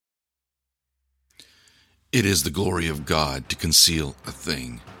It is the glory of God to conceal a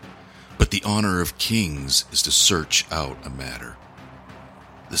thing, but the honor of kings is to search out a matter.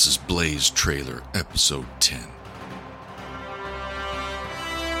 This is Blaze Trailer, Episode 10.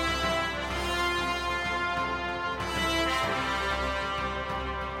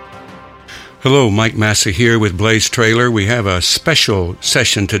 Hello, Mike Massa here with Blaze Trailer. We have a special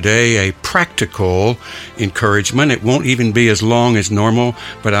session today, a practical encouragement. It won't even be as long as normal,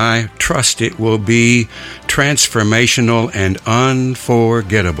 but I trust it will be transformational and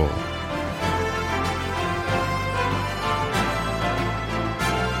unforgettable.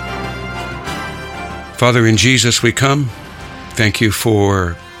 Father, in Jesus we come. Thank you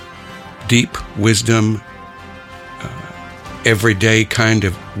for deep wisdom, everyday kind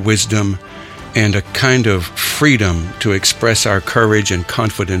of wisdom, and a kind of freedom to express our courage and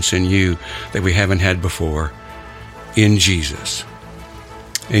confidence in you that we haven't had before. In Jesus.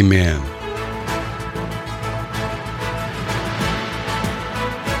 Amen.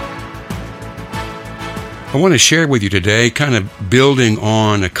 I want to share with you today, kind of building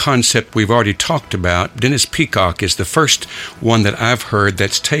on a concept we've already talked about. Dennis Peacock is the first one that I've heard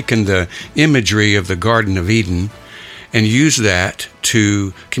that's taken the imagery of the Garden of Eden and use that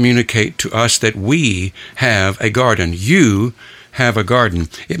to communicate to us that we have a garden. You have a garden.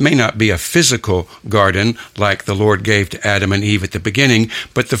 It may not be a physical garden like the Lord gave to Adam and Eve at the beginning,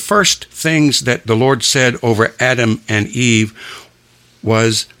 but the first things that the Lord said over Adam and Eve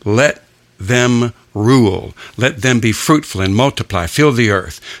was, let them rule. Let them be fruitful and multiply, fill the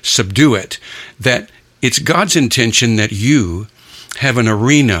earth, subdue it. That it's God's intention that you have an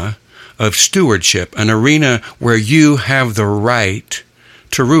arena of stewardship, an arena where you have the right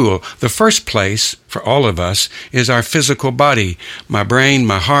to rule. The first place for all of us is our physical body, my brain,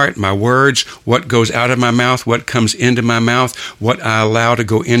 my heart, my words, what goes out of my mouth, what comes into my mouth, what I allow to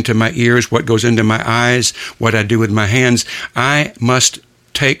go into my ears, what goes into my eyes, what I do with my hands. I must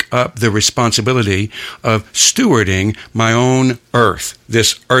take up the responsibility of stewarding my own earth,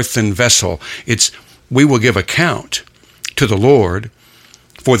 this earthen vessel. We will give account to the Lord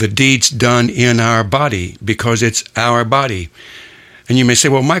for the deeds done in our body, because it's our body. And you may say,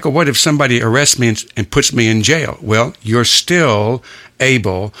 well, Michael, what if somebody arrests me and puts me in jail? Well, you're still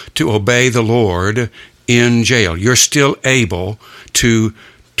able to obey the Lord in jail. You're still able to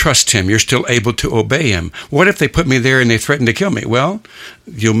trust Him. You're still able to obey Him. What if they put me there and they threaten to kill me? Well,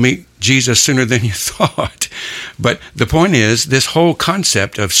 you'll meet Jesus sooner than you thought. But the point is, this whole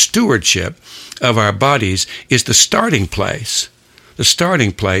concept of stewardship of our bodies is the starting place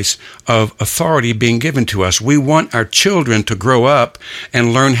of authority being given to us. We want our children to grow up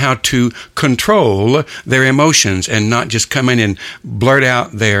and learn how to control their emotions and not just come in and blurt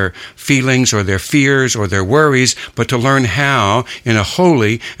out their feelings or their fears or their worries, but to learn how, in a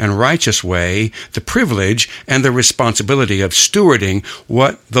holy and righteous way, the privilege and the responsibility of stewarding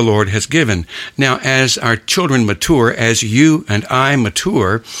what the Lord has given. Now, as our children mature, as you and I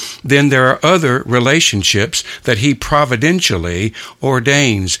mature, then there are other relationships that He providentially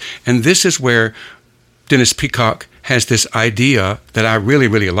ordains. And this is where Dennis Peacock has this idea that I really,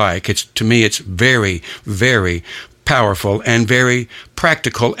 really like. To me, it's very, very powerful and very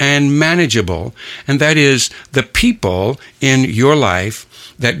practical and manageable. And that is the people in your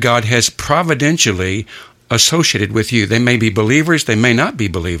life that God has providentially associated with you. They may be believers, they may not be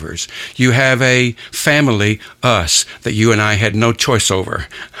believers. You have a family, us, that you and I had no choice over.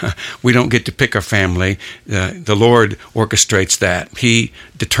 We don't get to pick our family. The Lord orchestrates that. He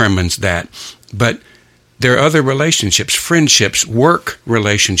determines that. But there are other relationships, friendships, work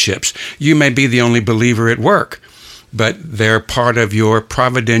relationships. You may be the only believer at work, but they're part of your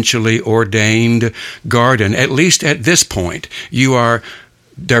providentially ordained garden. At least at this point, you are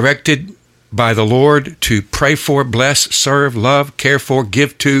directed by the Lord to pray for, bless, serve, love, care for,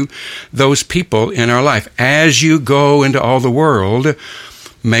 give to those people in our life. As you go into all the world,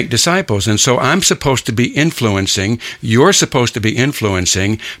 make disciples. And so I'm supposed to be you're supposed to be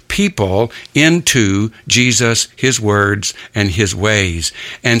influencing people into Jesus, His words, and His ways.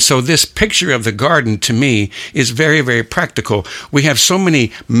 And so this picture of the garden, to me, is very, very practical. We have so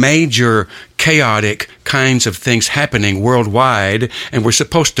many major, chaotic kinds of things happening worldwide, and we're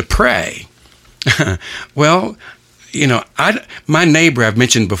supposed to pray. Well, my neighbor I've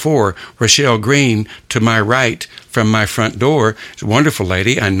mentioned before, Rochelle Green, to my right from my front door, is a wonderful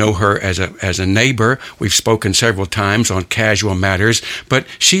lady. I know her as a neighbor. We've spoken several times on casual matters, but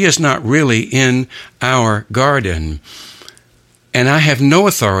she is not really in our garden. And I have no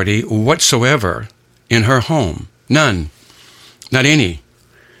authority whatsoever in her home. None. Not any.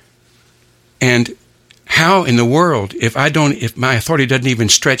 And How in the world, if my authority doesn't even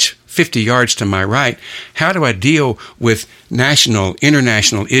stretch 50 yards to my right, how do I deal with national,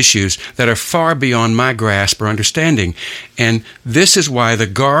 international issues that are far beyond my grasp or understanding? And this is why the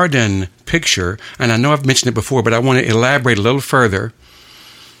garden picture, and I know I've mentioned it before, but I want to elaborate a little further,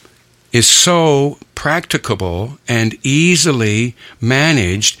 is so practicable and easily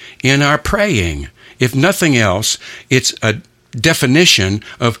managed in our praying. If nothing else, it's a definition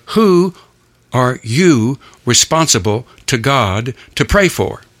of who are you responsible to God to pray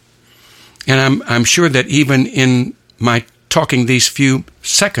for. And I'm sure that even in my talking these few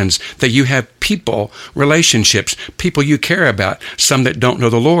seconds, that you have people, relationships, people you care about, some that don't know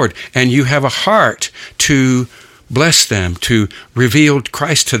the Lord, and you have a heart to bless them, to reveal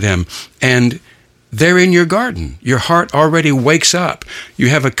Christ to them, and they're in your garden. Your heart already wakes up. You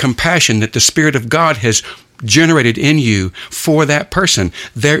have a compassion that the Spirit of God has generated in you for that person.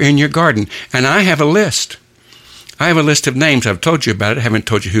 They're in your garden. And I have a list. I have a list of names. I've told you about it. I haven't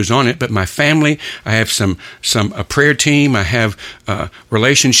told you who's on it, but my family, I have a prayer team. I have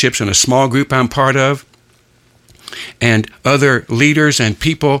relationships in a small group I'm part of, and other leaders and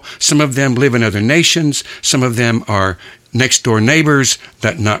people. Some of them live in other nations. Some of them are next door neighbors,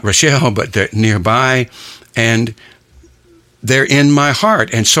 not Rochelle, but they're nearby, and they're in my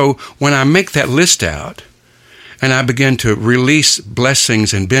heart. And so when I make that list out, and I begin to release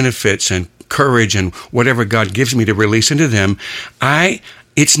blessings and benefits and courage and whatever God gives me to release into them,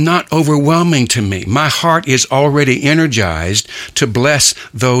 it's not overwhelming to me. My heart is already energized to bless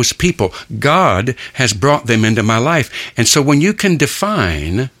those people. God has brought them into my life. And so when you can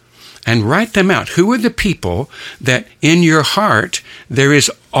define and write them out, who are the people that in your heart there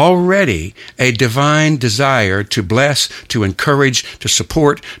is already a divine desire to bless, to encourage, to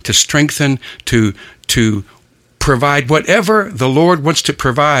support, to strengthen, to provide whatever the Lord wants to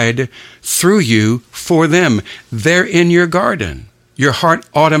provide through you for them. They're in your garden. Your heart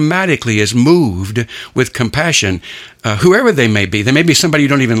automatically is moved with compassion, whoever they may be. They may be somebody you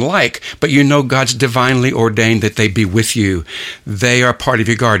don't even like, but you know God's divinely ordained that they be with you. They are part of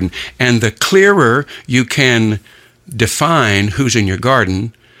your garden. And the clearer you can define who's in your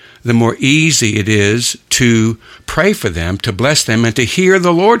garden, the more easy it is to pray for them, to bless them, and to hear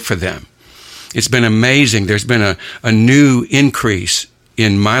the Lord for them. It's been amazing. There's been a new increase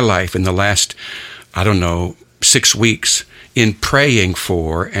in my life in the last, 6 weeks in praying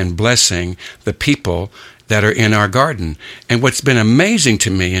for and blessing the people that are in our garden. And what's been amazing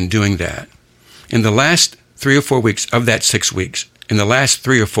to me in doing that, in the last 3 or 4 weeks of that 6 weeks, in the last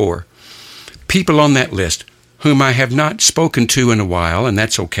 3 or 4, people on that list whom I have not spoken to in a while, and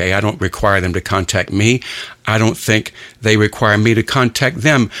that's okay. I don't require them to contact me. I don't think they require me to contact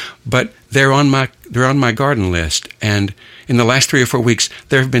them, but they're on my garden list. And in the last 3 or 4 weeks,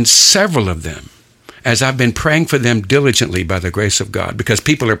 there have been several of them, as I've been praying for them diligently by the grace of God, because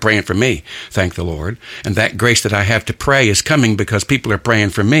people are praying for me, thank the Lord. And that grace that I have to pray is coming because people are praying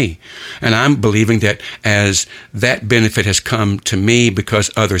for me. And I'm believing that as that benefit has come to me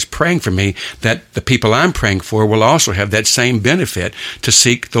because others praying for me, that the people I'm praying for will also have that same benefit to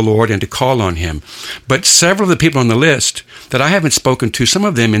seek the Lord and to call on Him. But several of the people on the list that I haven't spoken to, some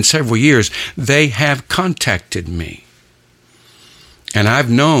of them in several years, they have contacted me. And I've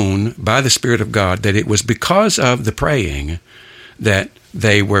known by the Spirit of God that it was because of the praying that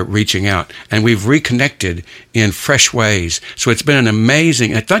they were reaching out. And we've reconnected in fresh ways. So it's been an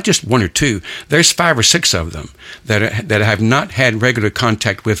amazing, it's not just 1 or 2, there's 5 or 6 of them that I have not had regular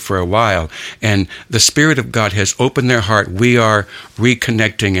contact with for a while. And the Spirit of God has opened their heart. We are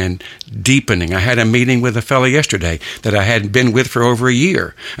reconnecting and deepening. I had a meeting with a fellow yesterday that I hadn't been with for over a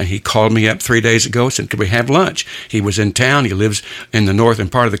year. And he called me up 3 days ago and said, could we have lunch? He was in town. He lives in the northern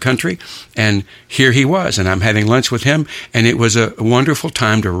part of the country. And here he was. And I'm having lunch with him. And it was a wonderful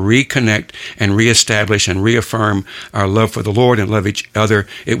time to reconnect and reestablish and reaffirm our love for the Lord and love each other.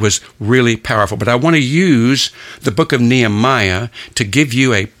 It was really powerful. But I want to use the book of Nehemiah to give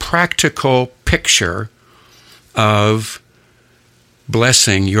you a practical picture of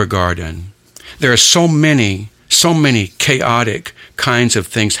blessing your garden. There are so many chaotic kinds of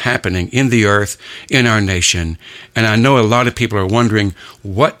things happening in the earth, in our nation. And I know a lot of people are wondering,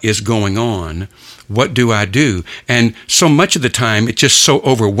 what is going on? What do I do? And so much of the time, it's just so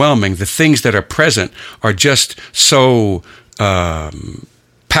overwhelming. The things that are present are just so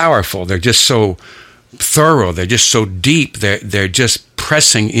powerful. They're just so thorough. They're just so deep. They're just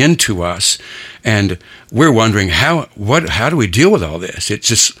pressing into us. And we're wondering, how do we deal with all this?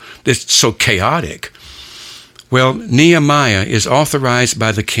 It's so chaotic. Well, Nehemiah is authorized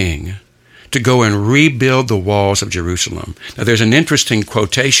by the king to go and rebuild the walls of Jerusalem. Now, there's an interesting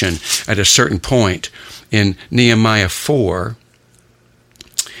quotation at a certain point in Nehemiah 4,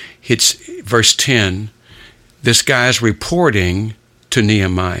 it's verse 10. This guy's reporting to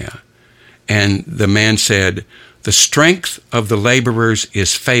Nehemiah, and the man said, "The strength of the laborers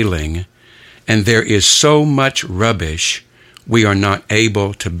is failing, and there is so much rubbish, we are not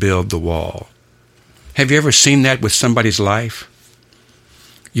able to build the wall." Have you ever seen that with somebody's life?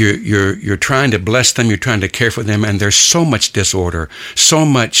 You're trying to bless them, you're trying to care for them, and there's so much disorder, so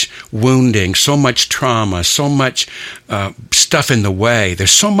much wounding, so much trauma, so much stuff in the way.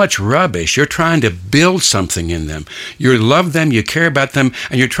 There's so much rubbish. You're trying to build something in them. You love them, you care about them,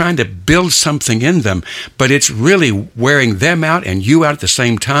 and you're trying to build something in them, but it's really wearing them out and you out at the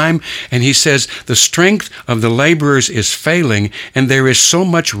same time. And he says, the strength of the laborers is failing, and there is so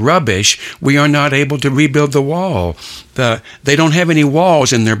much rubbish, we are not able to rebuild the wall. They don't have any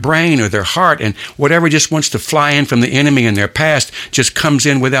walls in their brain or their heart, and whatever just wants to fly in from the enemy in their past just comes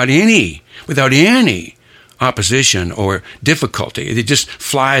in without any opposition or difficulty. It just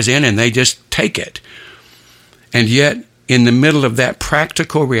flies in and they just take it. And yet, in the middle of that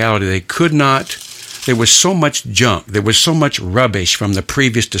practical reality, there was so much junk, there was so much rubbish from the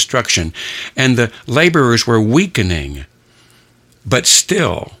previous destruction, and the laborers were weakening, but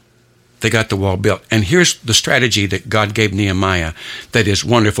still, they got the wall built. And here's the strategy that God gave Nehemiah that is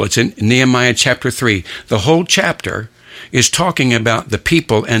wonderful. It's in Nehemiah chapter 3. The whole chapter is talking about the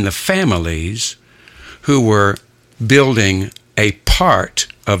people and the families who were building a part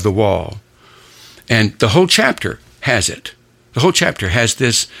of the wall. And the whole chapter has it. The whole chapter has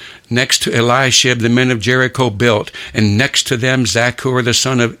this: next to Eliashib, the men of Jericho built, and next to them Zaccur, the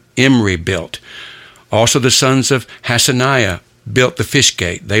son of Imri, built. Also the sons of Hassaniah built the fish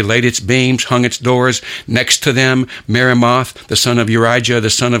gate. They laid its beams, hung its doors. Next to them, Meremoth, the son of Urijah,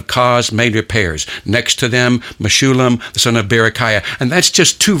 the son of Koz, made repairs. Next to them, Meshullam, the son of Berechiah. And that's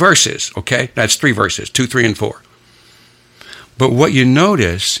just 2 verses, okay? That's 3 verses, 2, 3, and 4. But what you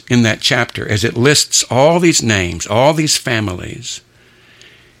notice in that chapter, as it lists all these names, all these families,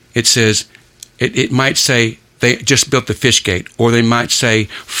 it says, it might say they just built the fish gate, or they might say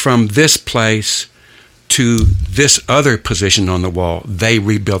from this place to this other position on the wall, they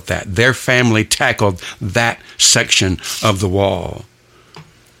rebuilt that. Their family tackled that section of the wall.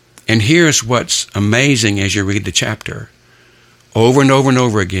 And here's what's amazing as you read the chapter. Over and over and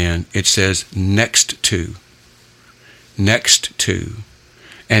over again, it says, next to,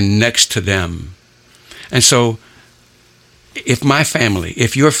 and next to them. And so,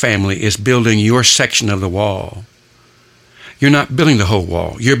 if your family is building your section of the wall, you're not building the whole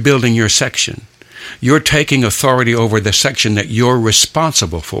wall, you're building your section. You're taking authority over the section that you're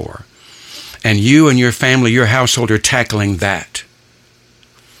responsible for. And you and your family, your household, are tackling that.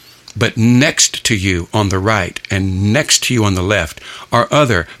 But next to you on the right and next to you on the left are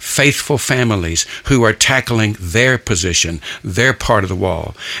other faithful families who are tackling their position, their part of the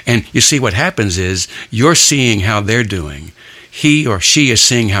wall. And you see, what happens is you're seeing how they're doing. He or she is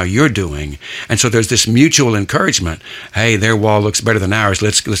seeing how you're doing. And so there's this mutual encouragement. Hey, their wall looks better than ours.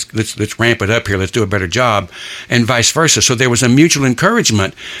 Let's ramp it up here. Let's do a better job. And vice versa. So there was a mutual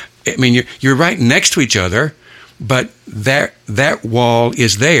encouragement. I mean, you're right next to each other, but that wall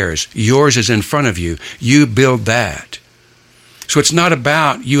is theirs. Yours is in front of you. You build that. So it's not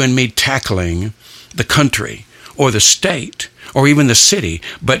about you and me tackling the country or the state or even the city,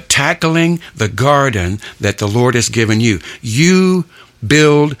 but tackling the garden that the Lord has given you. You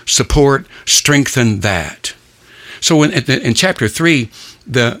build, support, strengthen that. So in chapter 3,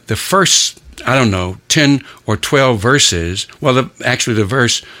 the first, 10 or 12 verses, the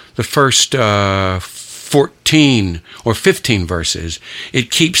first 14 or 15 verses, it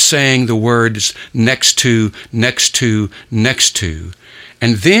keeps saying the words next to, next to, next to.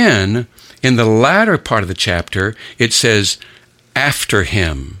 And then in the latter part of the chapter, it says, after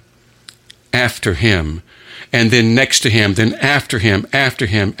him, and then next to him, then after him,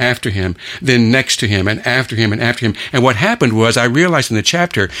 then next to him, and after him, and after him. And what happened was, I realized in the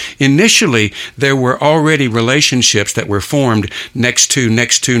chapter, initially, there were already relationships that were formed next to.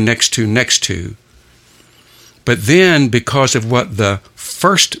 But then, because of what the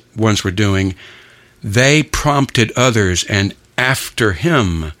first ones were doing, they prompted others, and after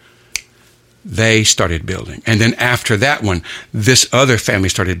him, they started building. And then after that one, this other family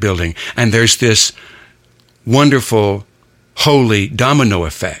started building. And there's this wonderful, holy domino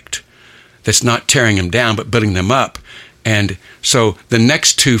effect that's not tearing them down, but building them up. And so the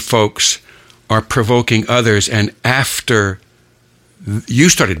next 2 folks are provoking others. And after you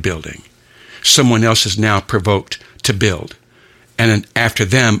started building, someone else is now provoked to build. and then after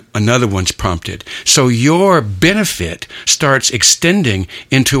them, another one's prompted. So your benefit starts extending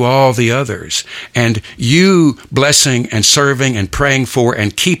into all the others. And you blessing and serving and praying for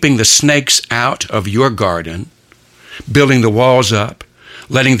and keeping the snakes out of your garden, building the walls up,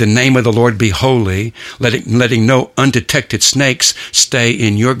 letting the name of the Lord be holy, letting no undetected snakes stay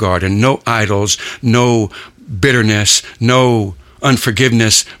in your garden, no idols, no bitterness, no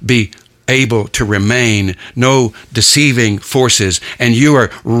unforgiveness be able to remain, no deceiving forces, and you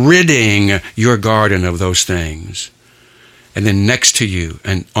are ridding your garden of those things. And then next to you,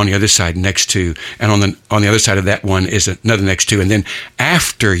 and on the other side next to, and on the other side of that one is another next to, and then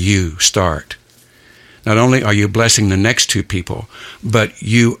after you start, not only are you blessing the next two people, but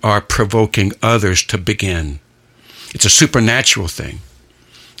you are provoking others to begin. It's a supernatural thing.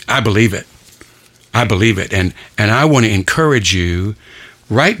 I believe it. I believe it. And I want to encourage you,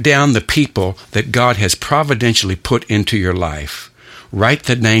 write down the people that God has providentially put into your life. Write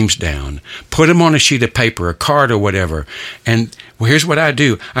the names down. Put them on a sheet of paper, a card or whatever. And here's what I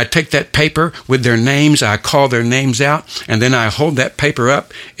do. I take that paper with their names, I call their names out, and then I hold that paper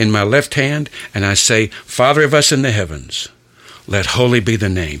up in my left hand, and I say, Father of us in the heavens, let holy be the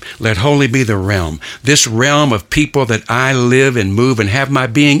name. Let holy be the realm. This realm of people that I live and move and have my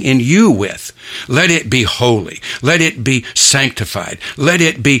being in you with. Let it be holy. Let it be sanctified. Let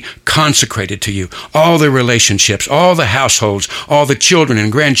it be consecrated to you. All the relationships, all the households, all the children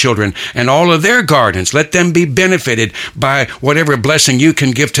and grandchildren, and all of their gardens, let them be benefited by whatever blessing you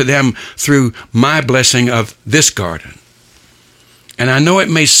can give to them through my blessing of this garden. And I know it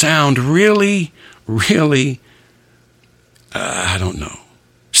may sound really, really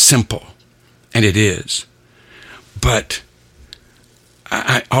simple, and it is. But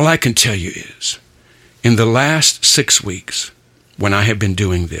all I can tell you is, in the last 6 weeks, when I have been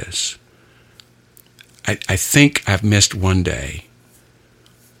doing this, I think I've missed one day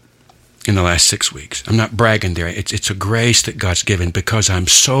in the last 6 weeks. I'm not bragging there. It's a grace that God's given because I'm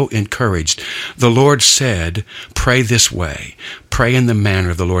so encouraged. The Lord said, pray this way. Pray in the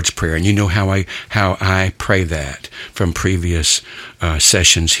manner of the Lord's Prayer. And you know how I pray that from previous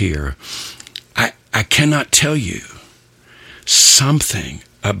sessions here. I cannot tell you, something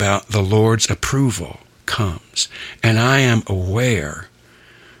about the Lord's approval comes. And I am aware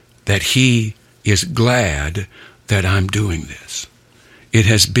that He is glad that I'm doing this. It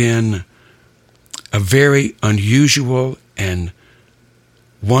has been a very unusual and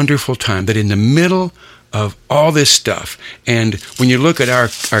wonderful time that in the middle of all this stuff, and when you look at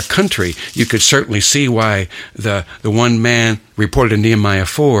our country, you could certainly see why the one man reported in Nehemiah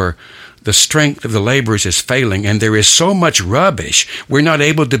 4, the strength of the laborers is failing, and there is so much rubbish, we're not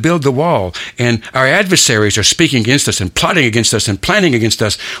able to build the wall, and our adversaries are speaking against us and plotting against us and planning against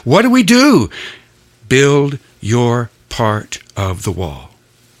us. What do? Build your part of the wall.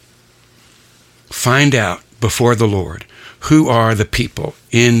 Find out before the Lord who are the people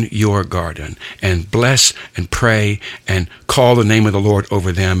in your garden, and bless and pray and call the name of the Lord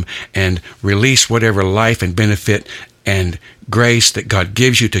over them, and release whatever life and benefit and grace that God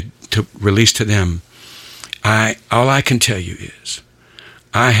gives you to release to them. All I can tell you is,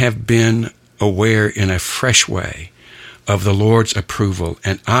 I have been aware in a fresh way of the Lord's approval,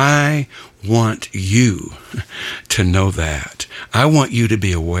 and I want you to know that. I want you to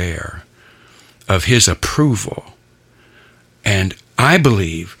be aware of His approval. And I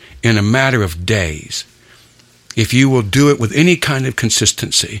believe in a matter of days, if you will do it with any kind of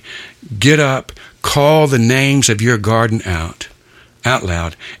consistency, get up, call the names of your garden out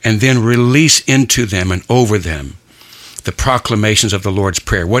loud, and then release into them and over them the proclamations of the Lord's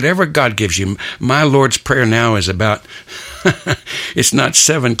Prayer. Whatever God gives you. My Lord's Prayer now is about, it's not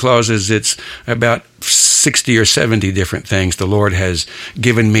 7 clauses, it's about 60 or 70 different things the Lord has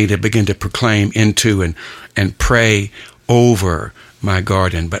given me to begin to proclaim into and pray over my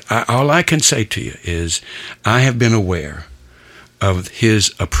garden. But all I can say to you is, I have been aware of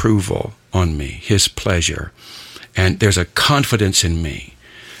His approval on me, His pleasure. And there's a confidence in me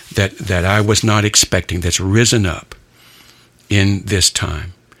that I was not expecting that's risen up in this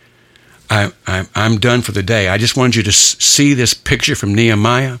time. I'm done for the day. I just wanted you to see this picture from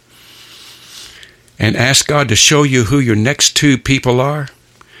Nehemiah and ask God to show you who your next 2 people are.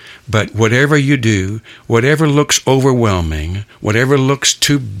 But whatever you do, whatever looks overwhelming, whatever looks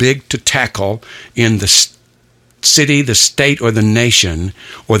too big to tackle in the city, the state, or the nation,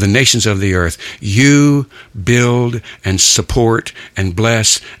 or the nations of the earth, you build and support and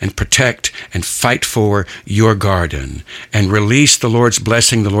bless and protect and fight for your garden and release the Lord's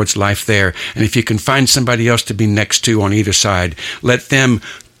blessing, the Lord's life there. And if you can find somebody else to be next to on either side, let them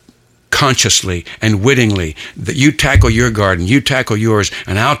consciously and wittingly, that you tackle your garden, you tackle yours,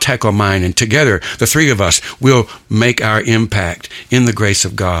 and I'll tackle mine, and together, the three of us, will make our impact in the grace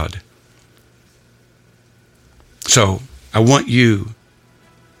of God. So, I want you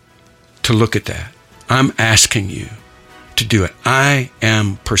to look at that. I'm asking you to do it. I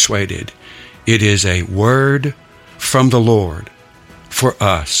am persuaded it is a word from the Lord for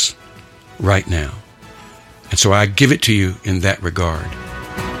us right now. And so I give it to you in that regard.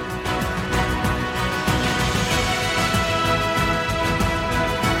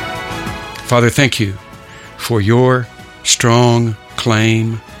 Father, thank you for your strong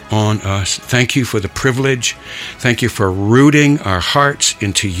claim on us. Thank you for the privilege. Thank you for rooting our hearts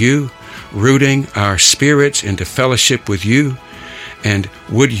into you, rooting our spirits into fellowship with you. And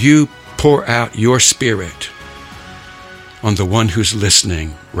would you pour out your Spirit on the one who's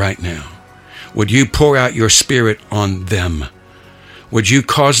listening right now? Would you pour out your Spirit on them? Would you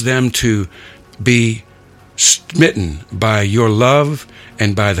cause them to be smitten by your love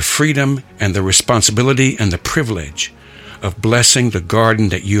and by the freedom and the responsibility and the privilege of blessing the garden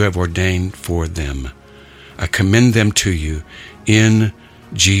that you have ordained for them? I commend them to you in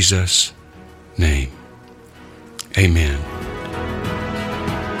Jesus' name. Amen.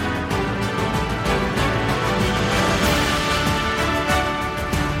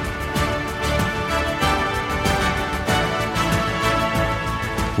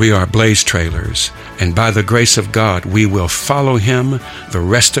 We are Blaze Trailers, and by the grace of God, we will follow him the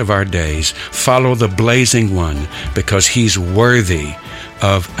rest of our days. Follow the blazing one, because he's worthy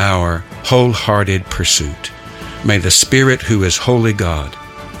of our wholehearted pursuit. May the Spirit, who is holy God,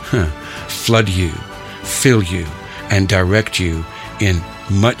 flood you, fill you, and direct you in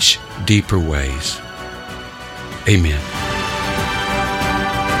much deeper ways. Amen.